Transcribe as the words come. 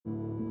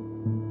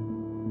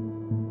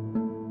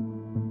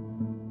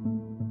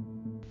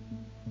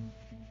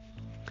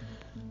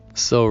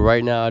So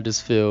right now I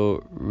just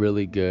feel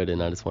really good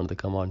and I just wanted to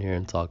come on here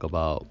and talk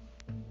about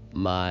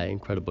my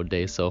incredible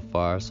day so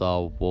far. So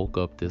I woke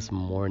up this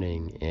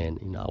morning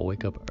and I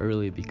wake up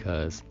early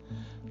because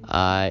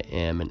I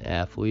am an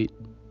athlete.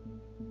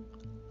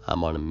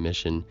 I'm on a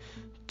mission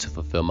to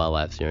fulfill my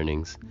life's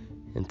yearnings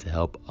and to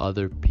help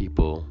other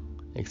people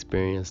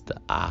experience the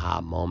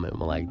aha moment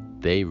when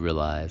they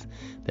realize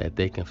that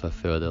they can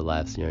fulfill their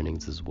life's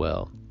yearnings as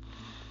well.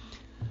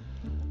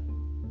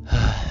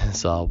 And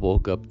so I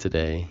woke up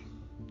today.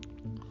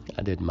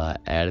 I did my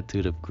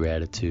attitude of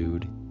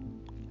gratitude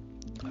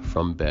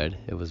from bed.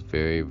 It was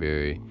very,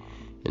 very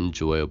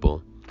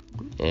enjoyable.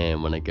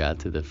 And when I got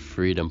to the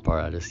freedom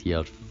part, I just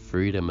yelled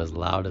freedom as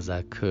loud as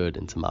I could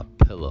into my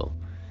pillow.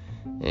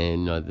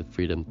 And the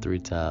freedom 3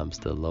 times: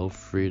 the low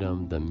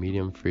freedom, the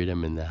medium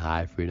freedom, and the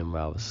high freedom,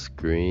 where I was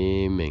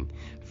screaming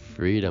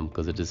freedom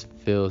because it just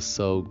feels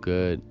so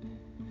good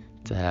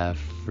to have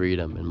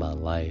freedom in my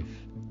life.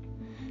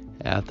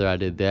 After I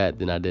did that,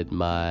 then I did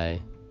my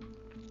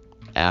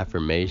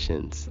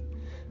affirmations.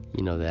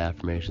 The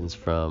affirmations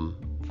from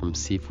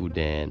Sifu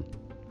Dan,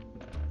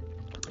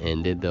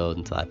 and did those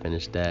until I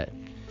finished that.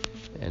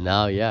 And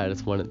now, I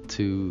just wanted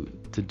to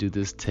do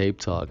this tape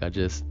talk. I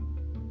just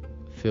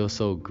feel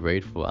so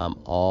grateful. I'm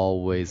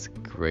always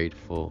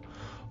grateful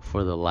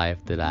for the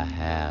life that I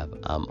have.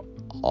 I'm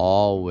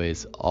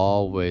always,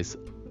 always,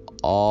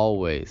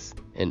 always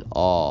in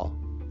awe.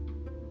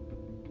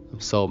 I'm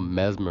so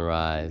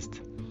mesmerized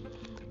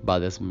by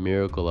this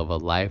miracle of a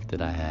life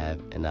that I have,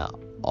 and I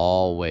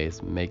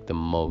always make the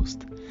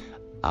most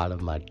out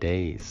of my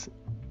days.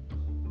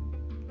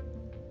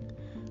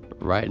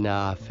 Right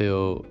now I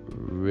feel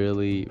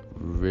really,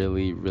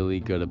 really,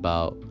 really good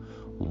about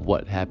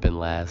what happened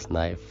last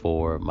night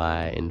for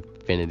my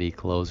Infinity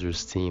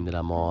Closers team that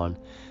I'm on,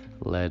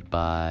 led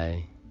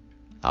by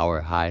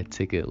our high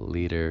ticket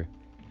leader,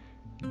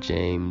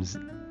 James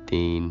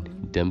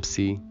Dean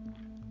Dempsey,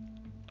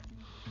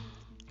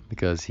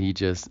 because he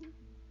just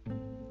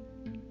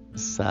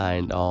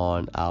signed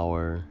on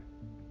our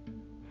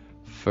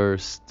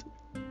first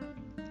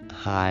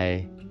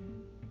high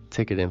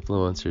ticket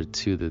influencer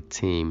to the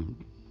team,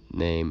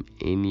 named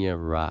Enya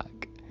Rock.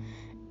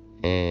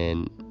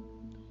 And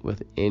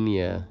with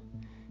Enya,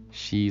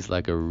 she's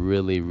like a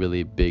really,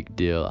 really big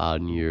deal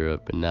out in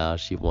Europe, and now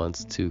she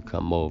wants to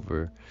come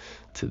over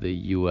to the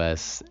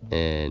US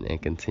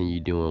and continue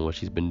doing what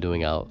she's been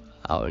doing out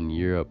in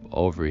Europe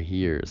over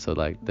here. So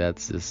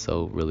that's just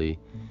so really,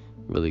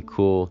 really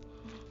cool.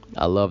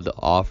 I love the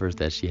offers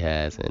that she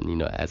has,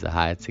 and as a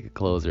high ticket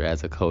closer,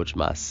 as a coach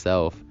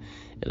myself,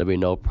 it'll be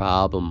no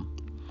problem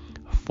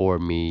for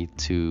me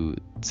to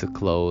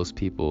close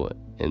people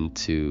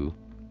into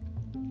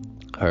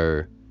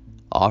her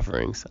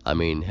offerings. I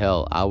mean,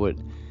 hell, I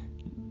would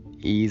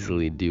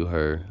easily do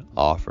her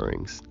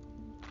offerings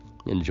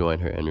and join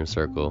her inner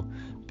circle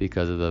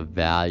because of the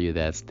value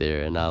that's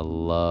there. And I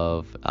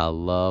love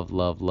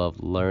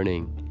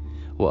learning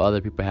what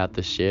other people have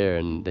to share,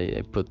 and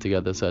they put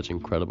together such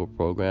incredible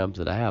programs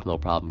that I have no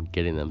problem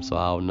getting them. So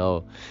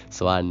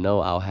I know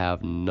I'll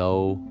have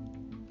no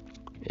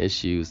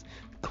issues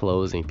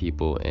closing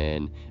people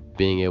and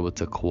being able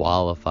to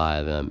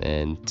qualify them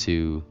and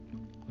to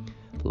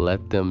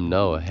let them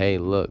know, hey,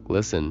 look,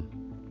 listen,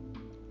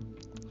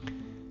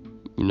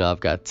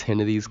 I've got 10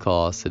 of these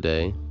calls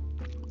today.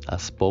 I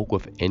spoke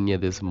with Enya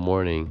this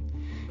morning.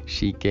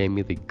 She gave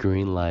me the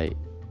green light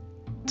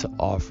to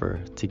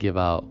offer, to give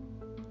out,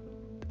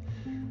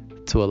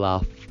 to allow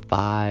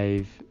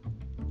 5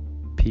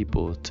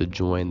 people to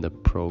join the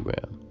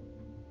program.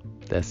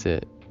 That's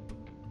it.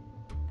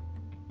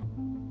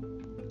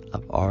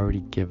 I've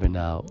already given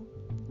out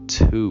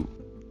 2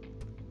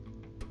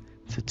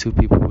 to 2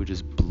 people who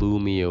just blew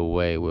me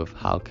away with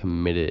how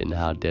committed and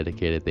how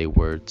dedicated they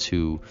were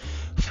to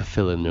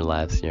fulfilling their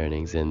life's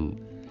yearnings, and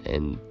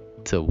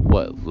to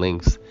what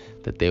lengths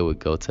that they would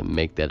go to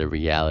make that a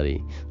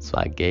reality. So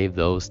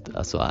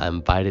I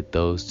invited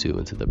those 2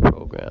 into the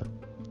program.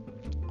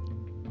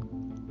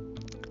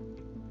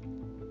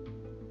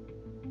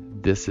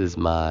 This is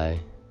my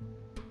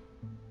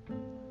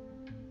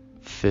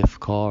 5th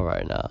call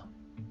right now.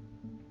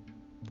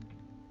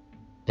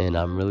 And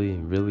I'm really,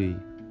 really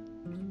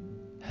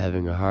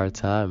having a hard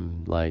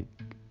time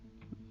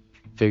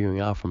figuring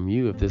out from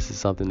you if this is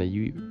something that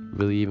you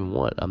really even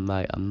want. I'm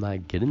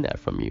not getting that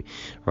from you,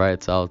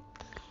 right? So I'll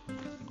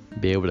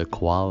be able to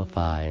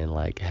qualify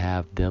and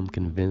have them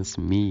convince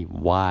me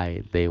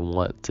why they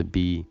want to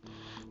be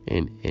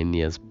in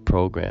Enya's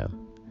program.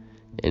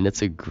 And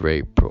it's a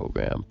great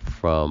program,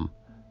 from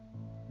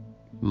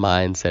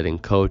mindset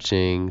and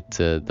coaching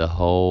to the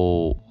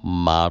whole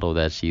model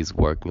that she's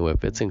working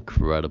with. It's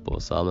incredible.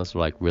 So I'm just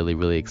really,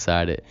 really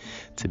excited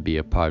to be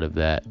a part of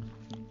that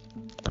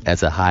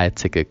as a high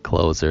ticket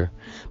closer,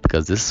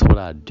 because this is what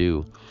I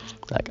do.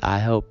 I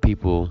help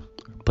people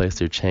replace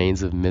their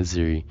chains of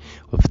misery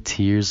with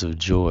tears of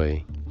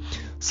joy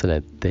so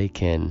that they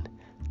can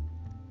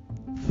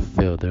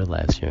fulfill their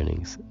life's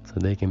yearnings, so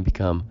they can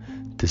become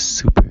the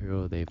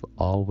superhero they've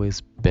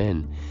always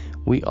been.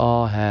 We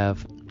all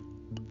have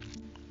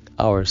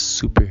our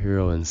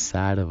superhero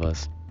inside of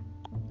us,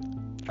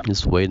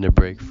 just waiting to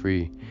break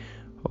free,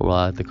 or what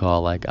I like to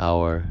call like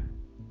our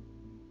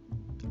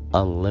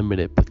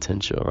unlimited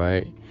potential,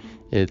 right?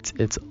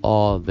 It's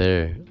all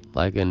there.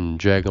 Like in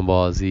Dragon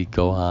Ball Z,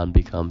 Gohan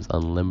becomes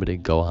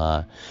unlimited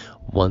Gohan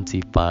once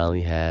he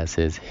finally has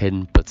his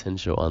hidden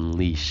potential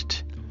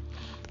unleashed.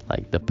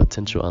 Like the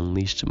potential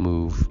unleashed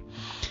move.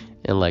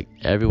 And like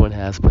everyone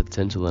has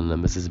potential in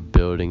them. It's just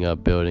building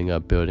up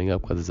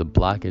because it's a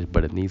blockage,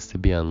 but it needs to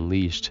be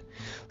unleashed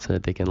so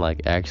that they can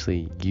like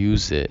actually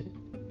use it.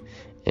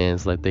 And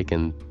it's like they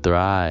can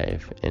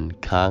thrive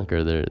and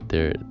conquer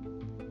their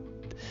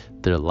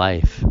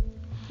life.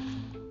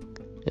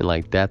 And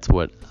like that's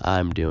what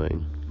I'm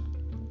doing.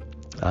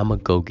 I'm a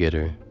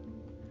go-getter.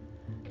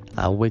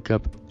 I wake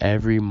up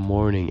every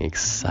morning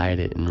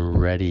excited and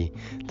ready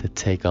to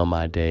take on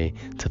my day,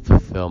 to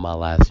fulfill my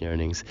life's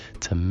yearnings,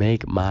 to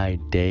make my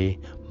day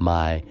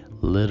my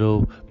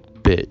little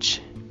bitch.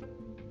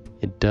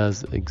 It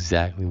does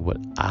exactly what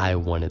I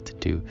want it to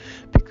do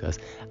because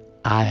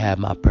I have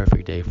my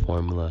perfect day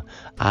formula.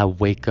 I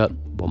wake up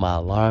when my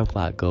alarm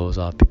clock goes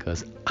off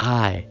because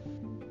I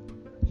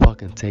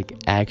fucking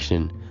take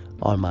action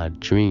on my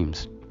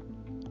dreams.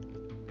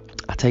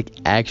 I take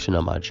action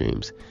on my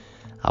dreams.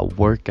 I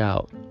work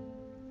out.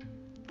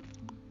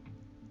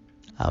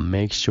 I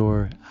make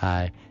sure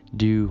I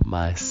do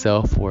my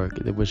self-work,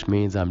 which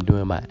means I'm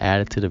doing my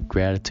attitude of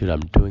gratitude. I'm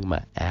doing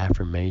my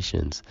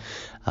affirmations.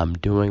 I'm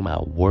doing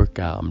my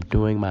workout. I'm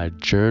doing my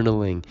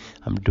journaling.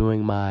 I'm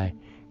doing my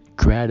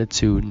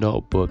gratitude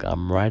notebook.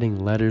 I'm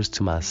writing letters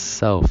to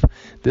myself.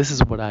 This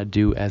is what I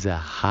do as a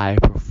high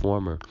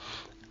performer.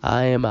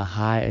 I am a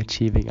high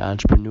achieving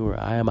entrepreneur.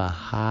 I am a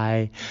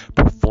high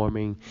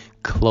performing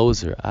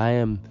closer. I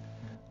am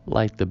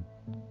like the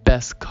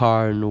best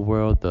car in the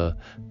world, the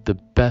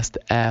best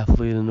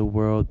athlete in the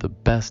world, the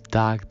best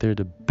doctor,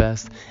 the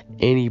best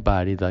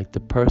anybody, like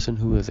the person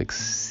who is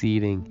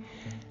exceeding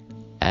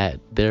at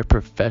their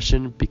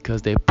profession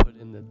because they put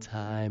in the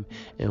time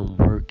and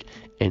work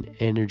and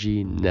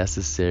energy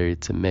necessary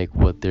to make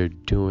what they're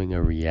doing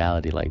a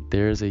reality. Like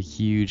there's a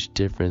huge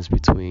difference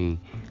between,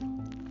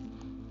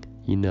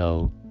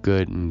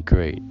 good and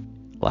great.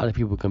 A lot of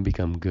people can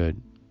become good,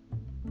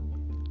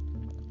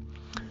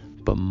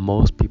 but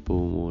most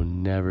people will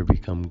never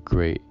become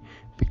great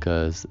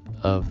because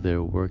of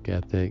their work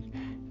ethic,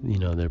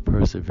 their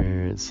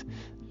perseverance,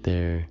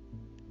 their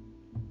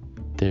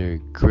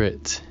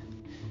grit.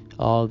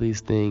 All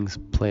these things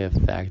play a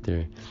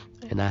factor,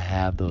 and I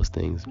have those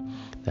things.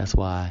 That's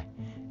why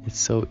it's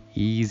so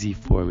easy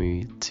for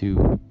me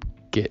to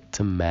get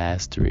to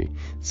mastery.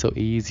 It's so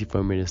easy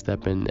for me to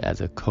step in as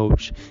a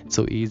coach. It's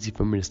so easy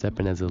for me to step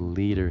in as a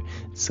leader.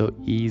 It's so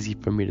easy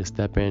for me to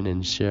step in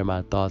and share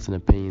my thoughts and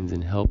opinions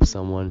and help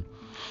someone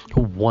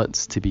who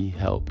wants to be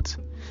helped,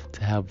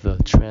 to have the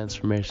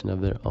transformation of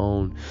their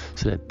own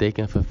so that they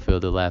can fulfill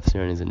their life's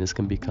yearnings. And this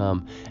can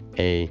become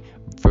a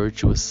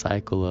virtuous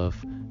cycle of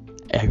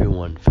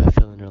everyone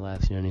fulfilling their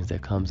life's yearnings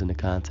that comes into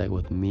contact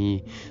with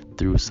me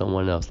through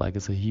someone else. Like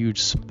it's a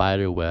huge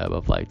spider web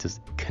of like just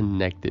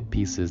connected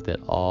pieces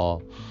that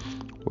all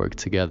work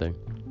together,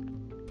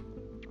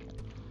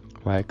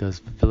 right? Because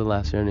fulfilling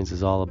life's yearnings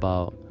is all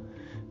about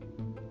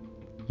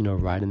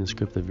writing the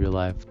script of your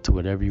life to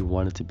whatever you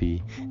want it to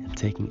be and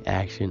taking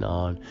action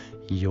on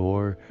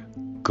your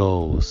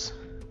goals.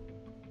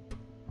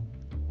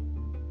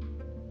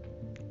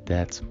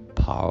 That's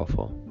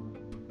powerful.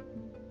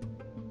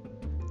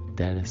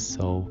 That is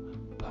so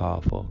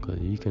powerful because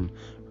you can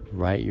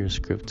write your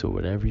script to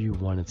whatever you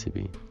want it to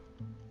be.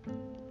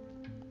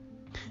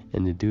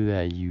 And to do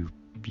that, you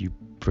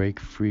break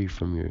free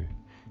from your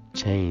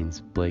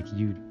chains. Blake,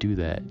 you do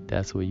that.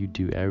 That's what you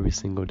do every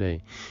single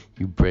day.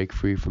 You break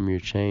free from your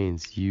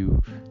chains.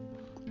 You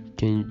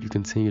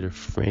continue to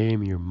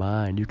frame your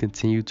mind. You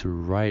continue to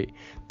write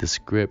the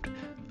script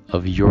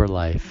of your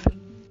life.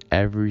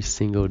 Every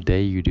single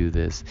day you do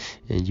this,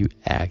 and you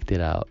act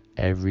it out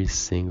every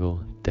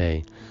single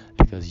day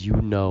because you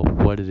know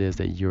what it is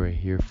that you're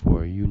here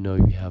for. You know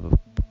you have a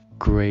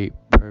great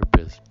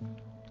purpose.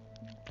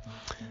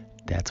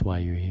 That's why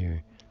you're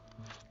here.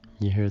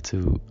 You're here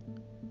to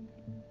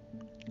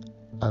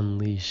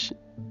unleash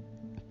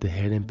the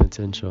hidden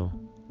potential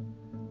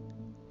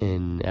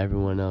in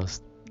everyone else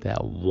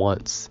that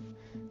wants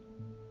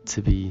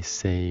to be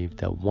saved,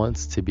 that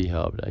wants to be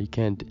helped.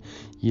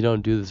 You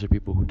don't do this for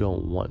people who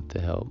don't want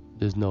to help.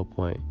 There's no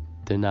point.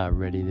 They're not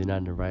ready. They're not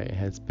in the right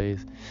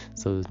headspace.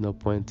 So there's no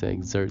point to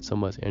exert so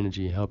much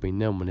energy helping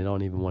them when they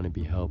don't even want to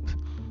be helped.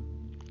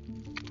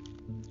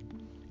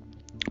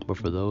 But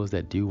for those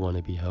that do want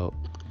to be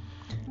helped,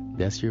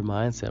 that's your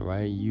mindset,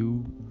 right?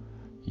 You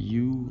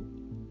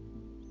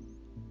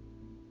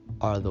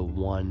are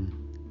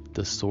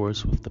the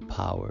source with the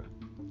power.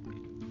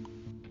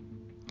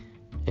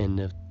 And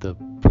if the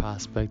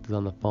prospect is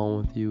on the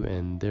phone with you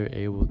and they're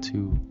able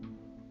to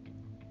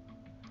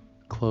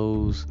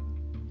close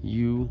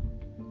you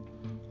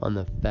on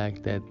the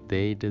fact that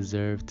they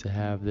deserve to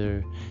have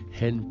their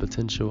hidden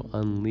potential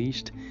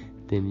unleashed,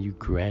 then you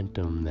grant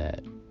them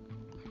that.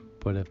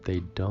 But if they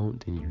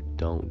don't, then you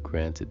don't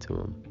grant it to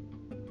them.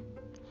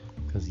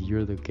 Because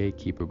you're the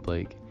gatekeeper,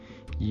 Blake.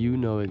 You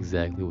know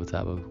exactly what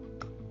type of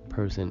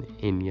person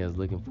India is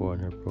looking for in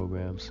her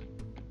programs,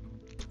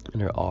 in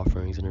her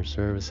offerings, in her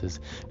services.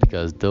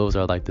 Because those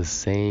are like the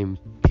same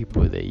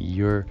people that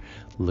you're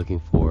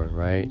looking for,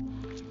 right?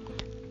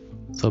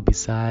 So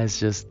besides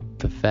just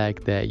the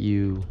fact that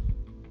you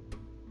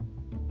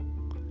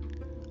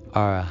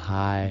are a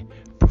high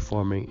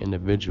performing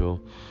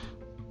individual,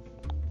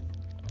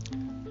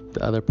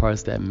 the other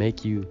parts that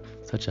make you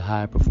such a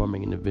high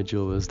performing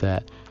individual is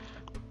that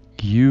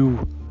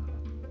you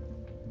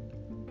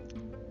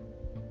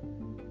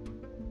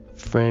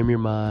frame your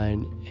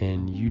mind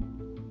and you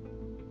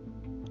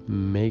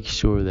make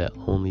sure that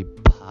only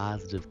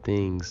positive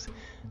things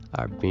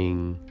are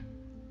being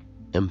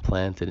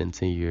implanted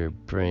into your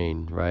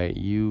brain, right?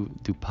 You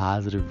do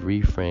positive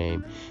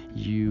reframe.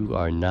 You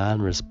are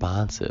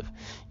non-responsive.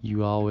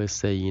 You always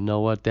say, you know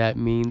what that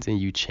means, and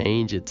you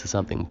change it to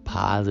something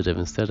positive.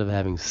 Instead of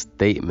having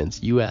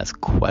statements, you ask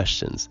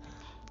questions.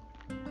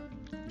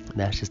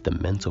 That's just the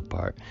mental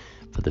part.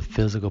 For the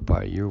physical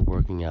part, you're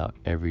working out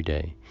every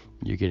day.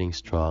 You're getting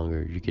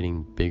stronger. You're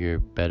getting bigger,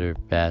 better,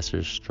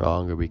 faster,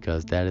 stronger,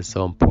 because that is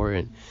so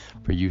important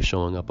for you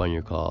showing up on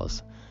your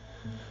calls.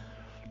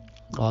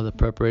 All the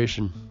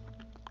preparation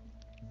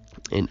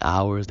and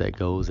hours that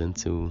goes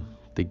into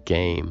the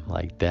game,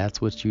 like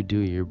that's what you do.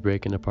 You're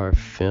breaking apart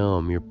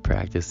film, you're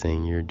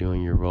practicing, you're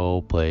doing your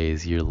role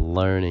plays, you're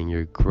learning,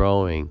 you're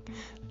growing.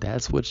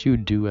 That's what you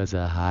do as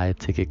a high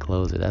ticket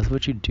closer. That's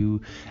what you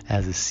do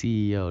as a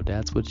CEO.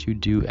 That's what you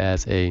do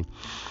as a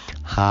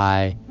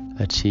high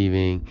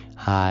achieving,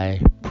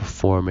 high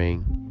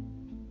performing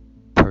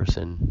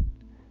person.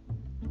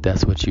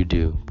 That's what you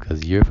do,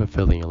 because you're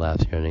fulfilling your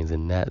life's yearnings,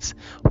 and that's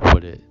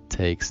what it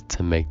takes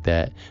to make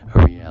that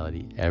a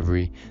reality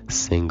every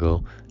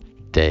single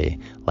day.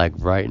 Like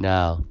right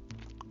now,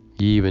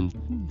 you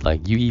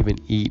even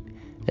eat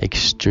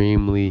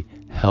extremely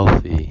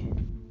healthy.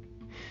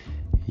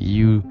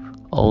 You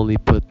only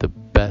put the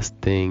best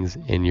things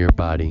in your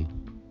body,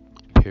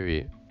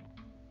 period.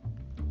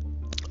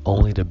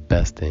 Only the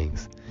best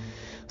things.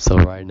 So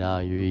right now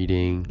you're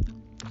eating,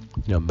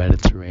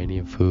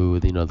 Mediterranean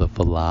food, the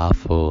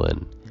falafel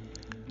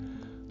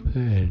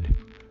and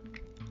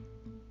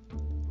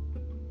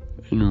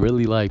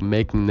really like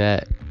making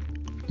that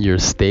your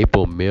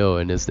staple meal,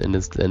 and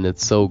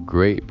it's so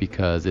great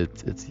because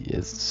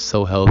it's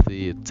so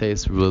healthy. It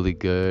tastes really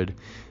good.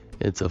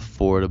 It's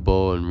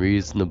affordable and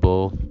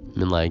reasonable,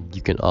 and like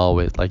you can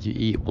always you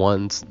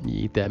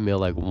eat that meal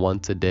like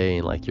once a day,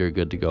 and like you're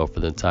good to go for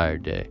the entire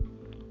day.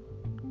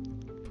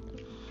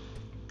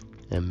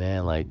 And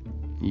man, like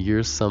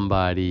you're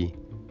somebody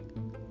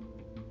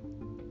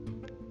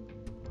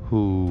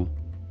who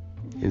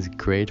is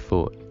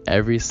grateful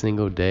every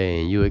single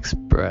day, and you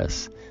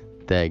express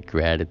that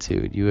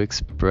gratitude. You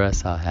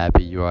express how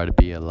happy you are to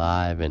be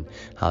alive, and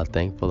how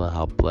thankful and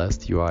how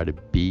blessed you are to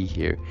be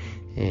here.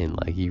 And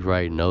like you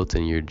write notes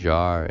in your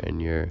jar,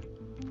 and your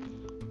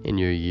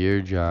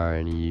year jar,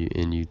 and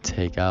you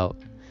take out,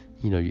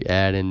 you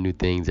add in new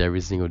things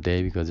every single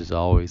day, because there's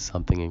always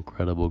something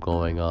incredible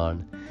going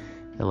on.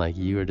 And like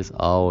you are just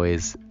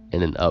always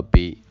in an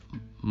upbeat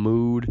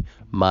mood,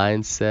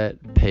 mindset,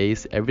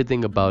 pace.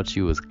 Everything about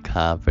you is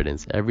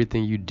confidence.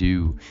 Everything you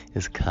do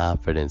is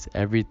confidence.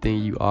 Everything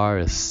you are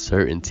is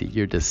certainty.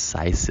 You're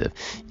decisive.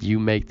 You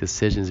make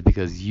decisions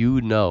because you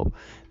know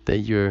that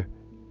you're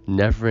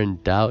never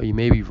in doubt. You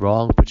may be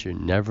wrong, but you're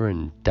never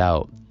in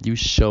doubt. You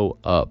show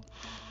up,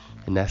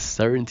 and that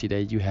certainty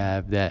that you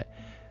have, that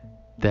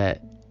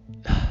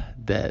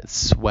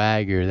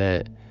swagger,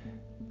 that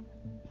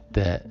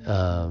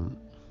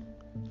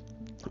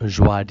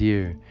joie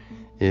dire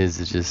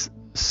is just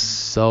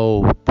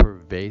so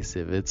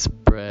pervasive. It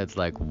spreads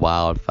like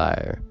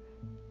wildfire.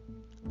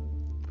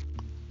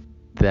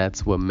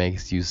 That's what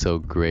makes you so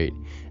great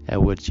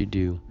at what you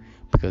do,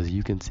 because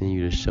you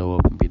continue to show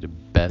up and be the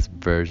best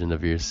version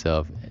of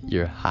yourself,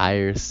 your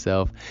higher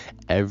self,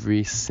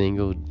 every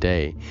single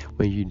day.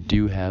 If you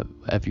do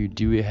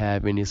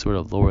have any sort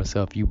of lower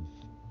self, you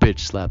bitch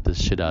slap the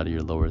shit out of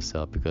your lower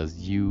self, because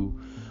you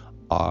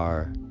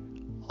are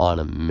on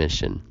a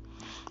mission.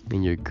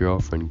 And your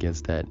girlfriend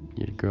gets that.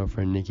 Your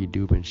girlfriend Nikki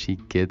Dubin, she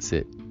gets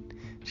it.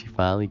 She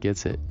finally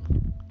gets it.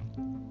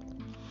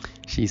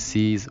 She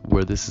sees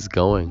where this is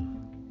going,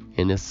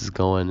 and this is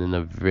going in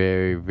a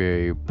very,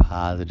 very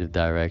positive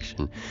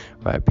direction,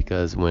 right?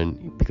 Because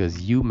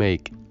you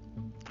make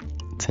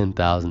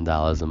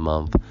 $10,000 a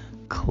month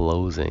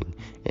closing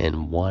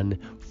in one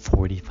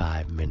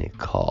 45-minute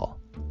call.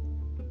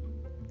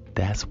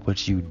 That's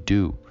what you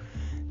do.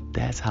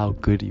 That's how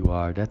good you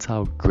are. That's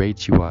how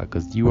great you are,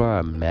 because you are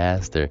a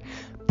master.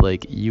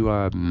 Blake, you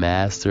are a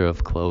master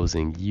of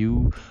closing.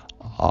 You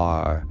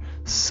are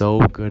so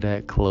good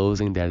at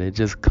closing that it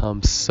just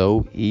comes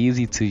so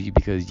easy to you,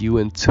 because you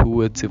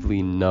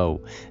intuitively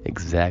know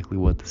exactly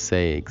what to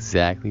say,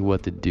 exactly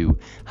what to do,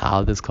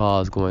 how this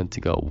call is going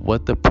to go,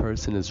 what the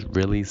person is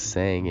really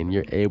saying, and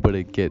you're able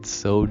to get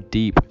so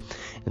deep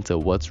into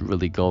what's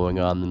really going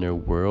on in their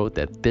world,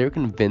 that they're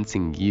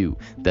convincing you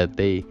that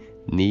they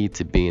need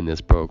to be in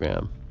this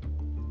program.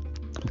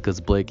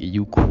 Because Blake,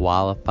 you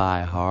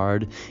qualify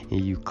hard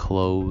and you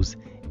close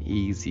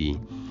easy.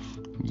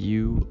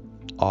 You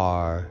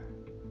are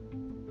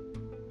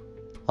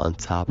on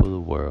top of the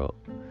world.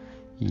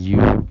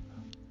 You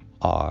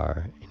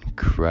are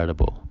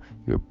incredible.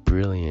 You're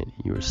brilliant.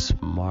 You're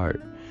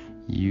smart.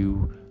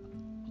 You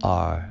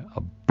are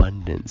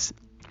abundance.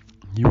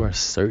 You are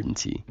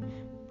certainty.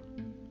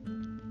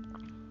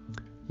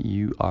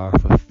 You are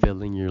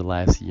fulfilling your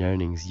life's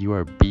yearnings. You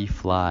are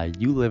B-Fly.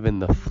 You live in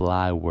the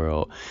fly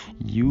world.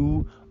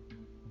 You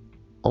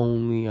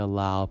only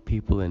allow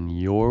people in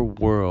your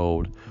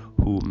world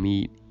who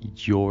meet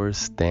your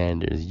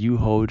standards. You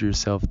hold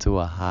yourself to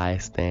a high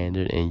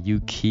standard and you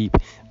keep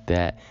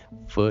that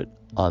foot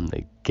on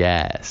the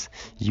gas.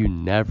 You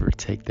never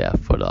take that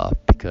foot off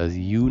because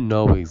you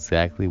know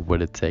exactly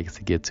what it takes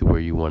to get to where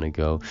you want to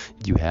go.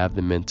 You have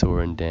the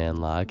mentor in Dan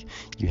Lok.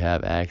 You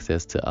have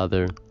access to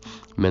other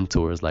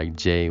mentors like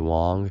Jay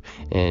Wong,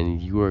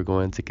 and you are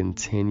going to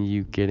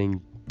continue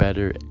getting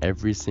better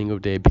every single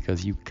day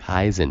because you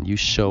Kaizen, you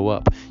show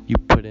up, you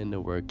put in the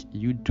work,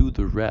 you do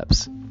the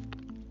reps.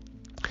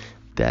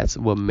 That's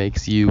what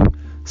makes you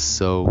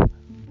so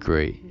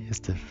great. It's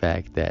the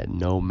fact that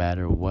no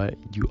matter what,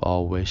 you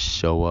always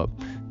show up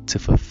to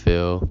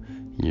fulfill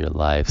your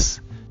life's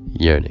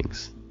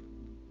yearnings.